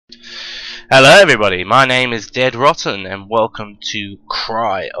Hello everybody, my name is Dead Rotten and welcome to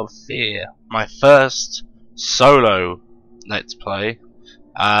Cry of Fear, my first solo Let's Play.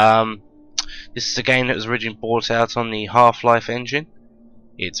 This is a game that was originally brought out on the Half-Life engine.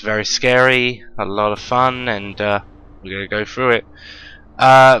 It's very scary, a lot of fun, and we're going to go through it.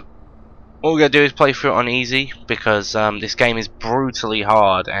 What we're going to do is play through it on easy, because this game is brutally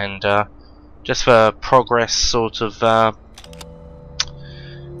hard, and just for progress sort of...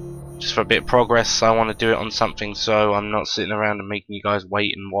 just for a bit of progress, I want to do it on something so I'm not sitting around and making you guys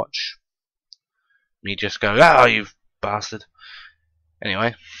wait and watch me just go, "Ah, you bastard."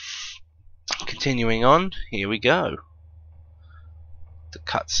 Anyway, continuing on, here we go. The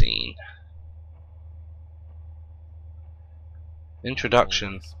cutscene.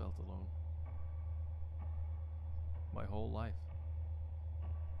 Introduction. Spelt alone. My whole life.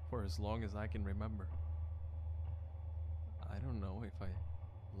 For as long as I can remember. I don't know if I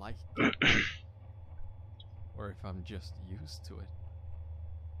like it or if I'm just used to it,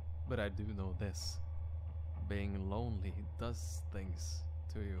 but I do know this: being lonely does things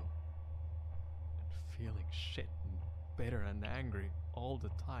to you, and feeling shit and bitter and angry all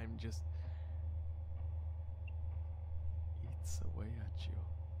the time just eats away at you.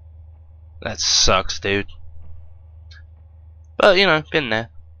 That sucks, dude. But you know, been there.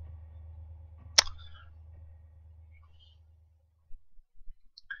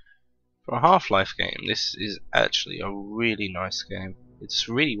 For a Half-Life game, this is actually a really nice game. It's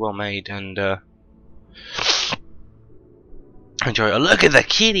really well made, and enjoy it. Look at the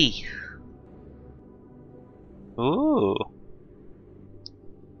kitty! Ooh!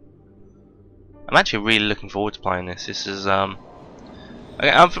 I'm actually really looking forward to playing this. This is I've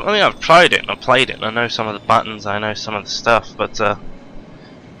tried it and I've played it and I know some of the buttons, I know some of the stuff, but I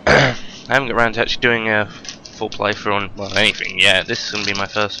haven't got around to actually doing a full playthrough on, well, anything yet. This is going to be my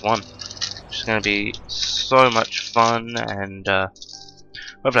first one. It's going to be so much fun, and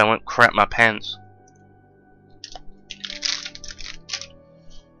hopefully I won't crap my pants.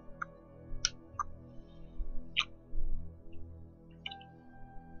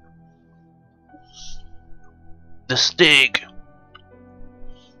 The Stig.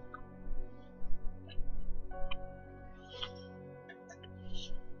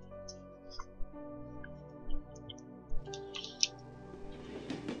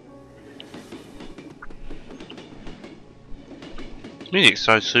 Music's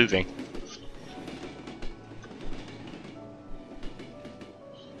so soothing.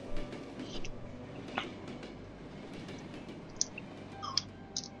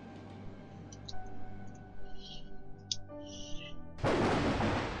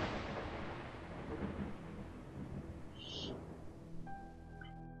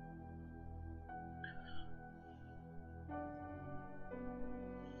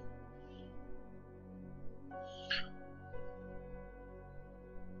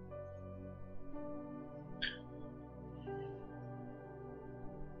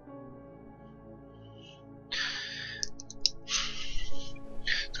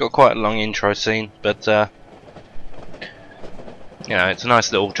 It's got quite a long intro scene, but you know, it's a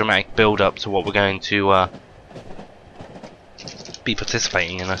nice little dramatic build up to what we're going to be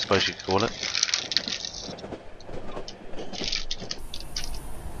participating in, I suppose you could call it.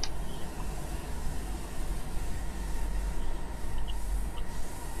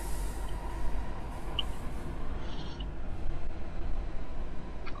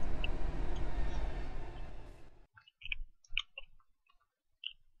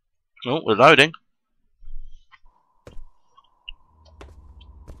 Oh, we're loading.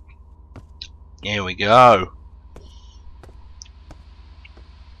 Here we go.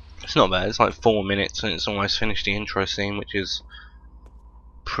 It's not bad, it's like 4 minutes and it's almost finished the intro scene, which is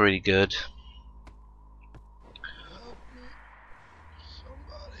pretty good.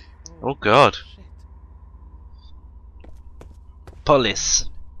 Oh god. Police.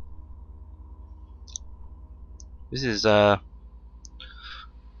 This is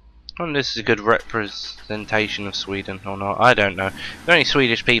I wonder if this is a good representation of Sweden or not. I don't know. If there are any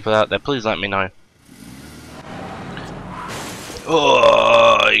Swedish people out there, please let me know.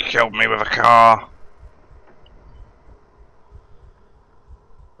 Oh, he killed me with a car.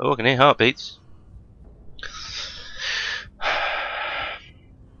 Oh, I can hear heartbeats.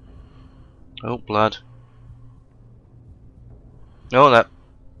 Oh, blood. Oh, that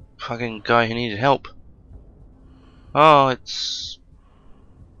fucking guy who needed help. Oh, it's...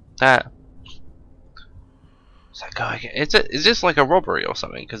 that. Is that guy again? Is this like a robbery or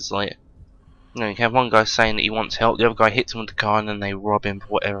something? Because, like, you know, you have one guy saying that he wants help, the other guy hits him with the car, and then they rob him for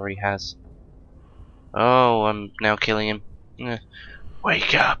whatever he has. Oh, I'm now killing him.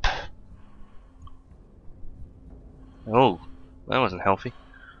 Wake up. Oh, that wasn't healthy.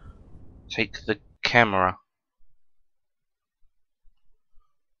 Take the camera.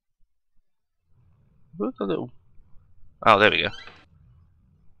 Look a little. Oh, there we go.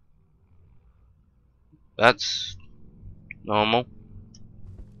 That's normal.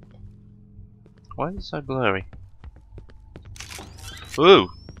 Why is it so blurry? Ooh!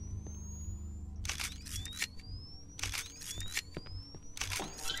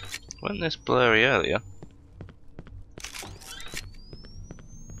 Wasn't this blurry earlier?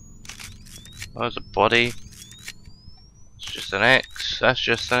 Oh, there's a body. It's just an X. That's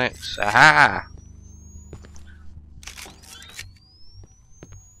just an X. Aha!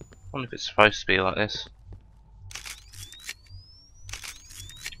 I wonder if it's supposed to be like this.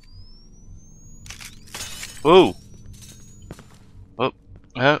 Ooh! Oh,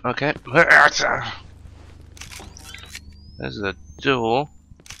 oh, okay. There's the door.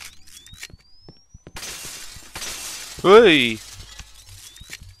 Hey!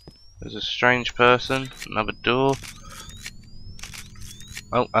 There's a strange person. Another door.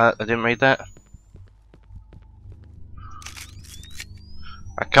 Oh, I didn't read that.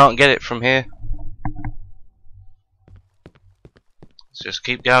 I can't get it from here. Let's just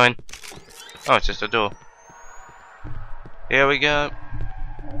keep going. Oh, it's just a door. Here we go.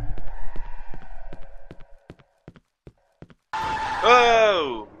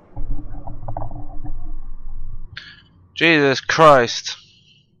 Whoa! Jesus Christ.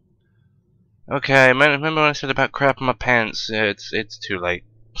 Okay, remember when I said about crap in my pants? Yeah, it's too late.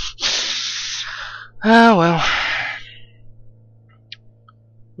 Ah, well.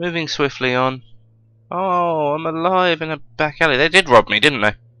 Moving swiftly on. Oh, I'm alive in a back alley. They did rob me, didn't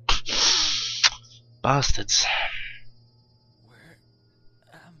they? Bastards. Where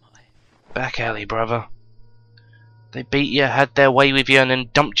am I? Back alley, brother. They beat you, had their way with you, and then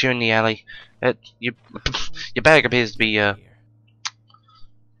dumped you in the alley. Your bag appears to be, Here.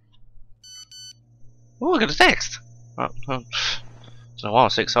 Oh, I got a text! Oh, don't know why I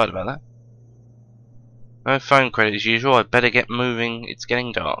was so excited about that. No phone credit as usual, I better get moving, it's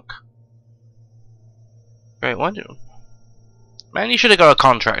getting dark. Great, why do... Man, you should have got a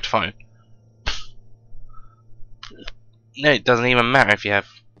contract phone. No, it doesn't even matter if you have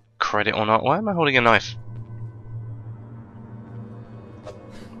credit or not. Why am I holding a knife?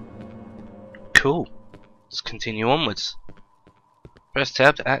 Cool. Let's continue onwards. Press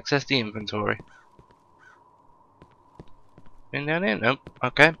tab to access the inventory. Been down here? Nope.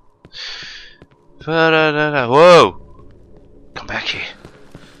 Okay. Whoa! Come back here.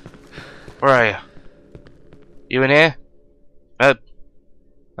 Where are you? You in here?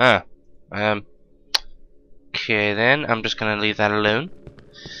 Okay then, I'm just gonna leave that alone.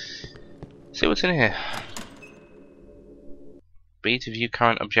 See what's in here. B to view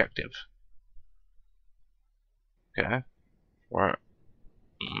current objective. Okay. Right.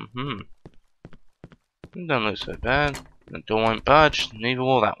 Don't look so bad. The door won't budge, neither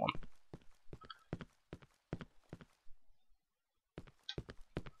will that one.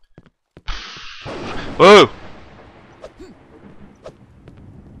 Whoa!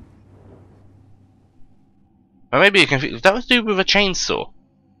 Or maybe you can. That was to do with a chainsaw.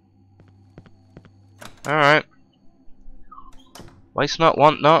 Alright. Waste not,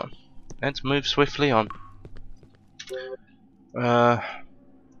 want not. Let's move swiftly on. There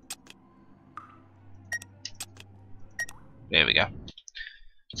we go.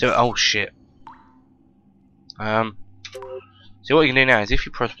 So, oh shit. So what you can do now is if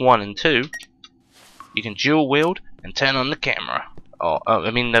you press 1 and 2, you can dual wield and turn on the camera. Or,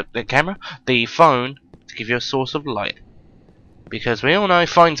 I mean the camera? The phone to give you a source of light. Because we all know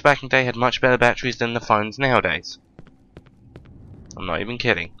phones back in the day had much better batteries than the phones nowadays. I'm not even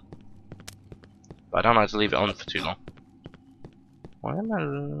kidding. But I don't like to leave it on for too long. Why am I...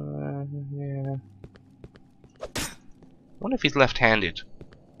 yeah. I wonder if he's left-handed.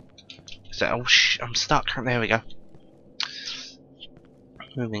 So, oh I'm stuck. There we go.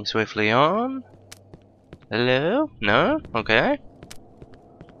 Moving swiftly on. Hello? No? Okay.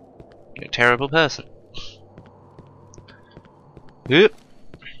 You're a terrible person. Yep.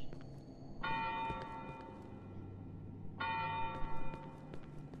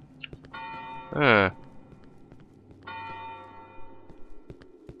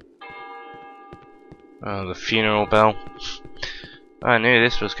 Oh, the funeral bell. I knew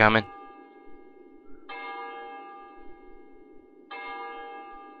this was coming.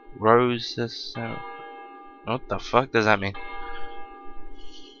 Roses. What the fuck does that mean?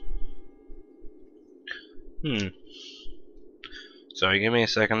 Sorry, give me a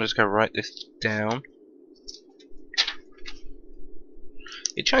sec. I'm just gonna write this down.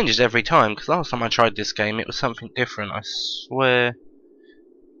 It changes every time, because last time I tried this game it was something different, I swear.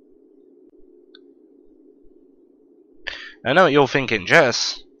 I know what you're thinking,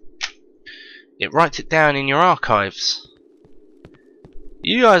 Jess. It writes it down in your archives.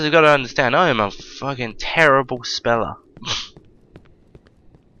 You guys have got to understand, I am a fucking terrible speller.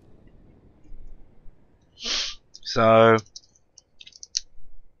 So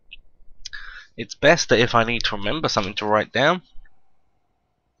it's best that if I need to remember something to write down,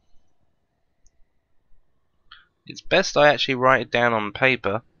 it's best I actually write it down on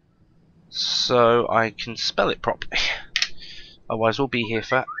paper so I can spell it properly. Otherwise we'll be here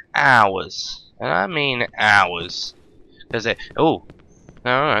for hours. And I mean hours. There's it. Oh,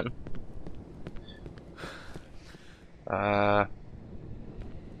 alright.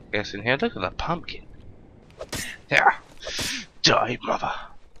 Guess in here, look at the pumpkin. Yeah. Die, mother.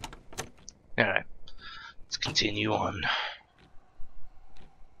 Alright. Let's continue on.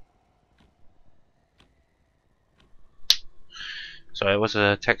 Sorry, it was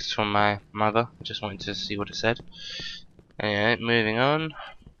a text from my mother. I just wanted to see what it said. Alright, moving on.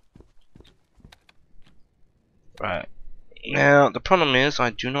 Right. Now, the problem is, I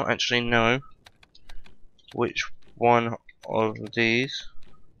do not actually know which one of these.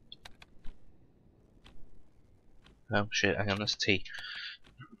 Oh shit, hang on, that's T.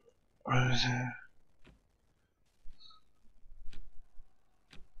 Where is it?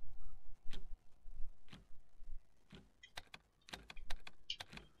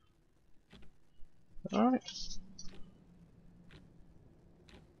 Alright.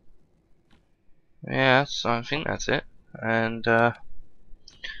 Yeah, I think that's it. And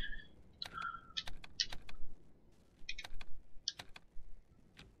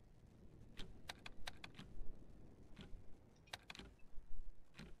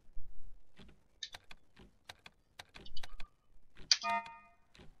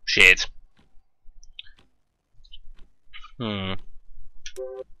shit. Where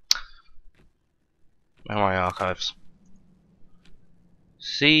are my archives?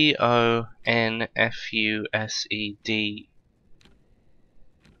 CONFUSED.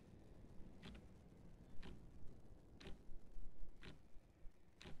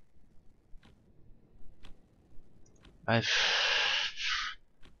 I don't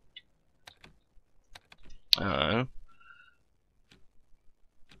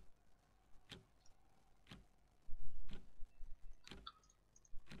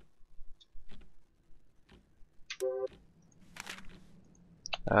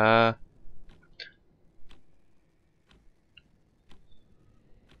know.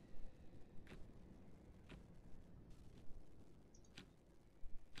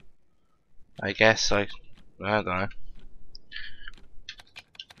 I guess I don't know.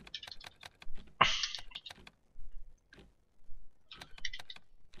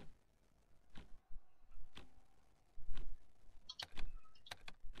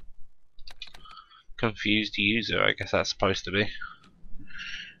 Confused user, I guess that's supposed to be.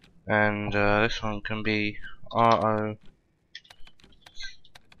 And this one can be RO.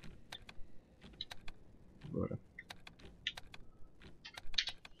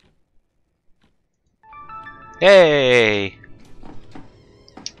 Hey!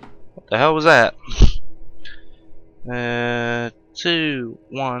 What the hell was that?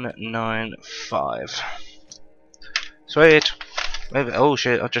 2195. Sweet. Oh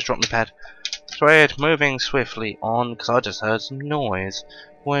shit! I just dropped my pad. Sweet. Moving swiftly on, because I just heard some noise.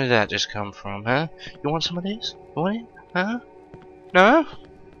 Where did that just come from, huh? You want some of this? You want it? Huh? No?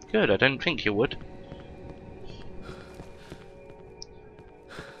 Good. I didn't think you would.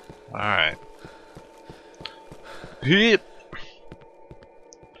 Alright. Yep.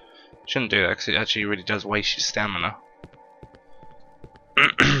 Shouldn't do that because it actually really does waste your stamina.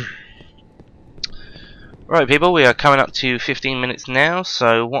 Right, people, we are coming up to 15 minutes now,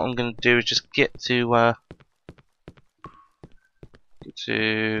 so what I'm going to do is just get to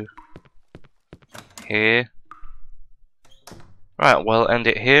here. Right, well, end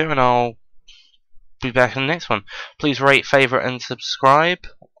it here, and I'll be back in the next one. Please rate, favourite, and subscribe,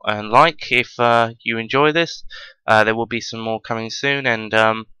 and like if you enjoy this. There will be some more coming soon, and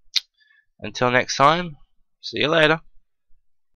until next time, see you later.